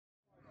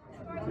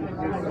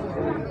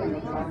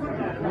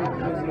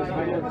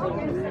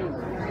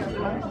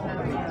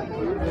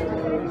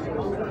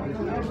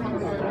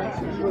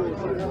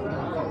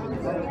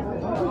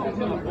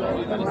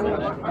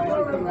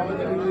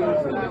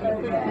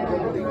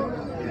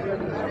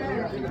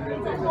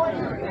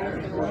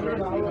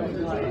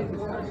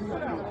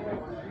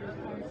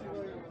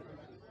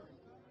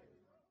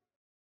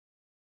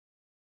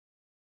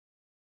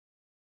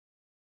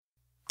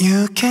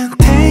You can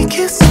take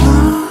it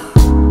slow.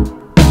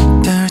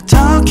 They're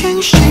talking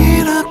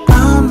shit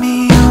about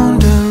me on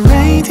the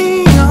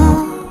radio.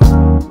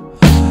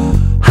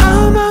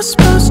 How am I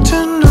supposed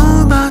to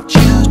know about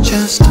you?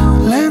 Just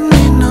let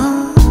me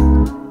know,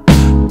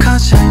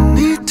 'cause I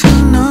need to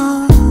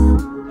know.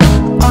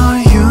 Are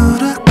you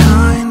the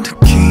kind to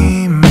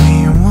keep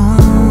me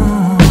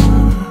warm?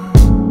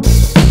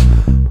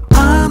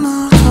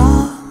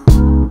 아무도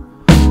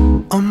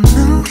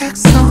없는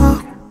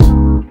객석,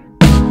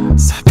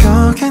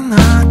 새벽에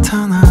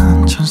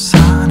나타난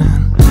천사는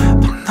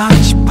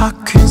밤낮이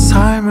바뀐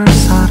삶을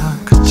살아.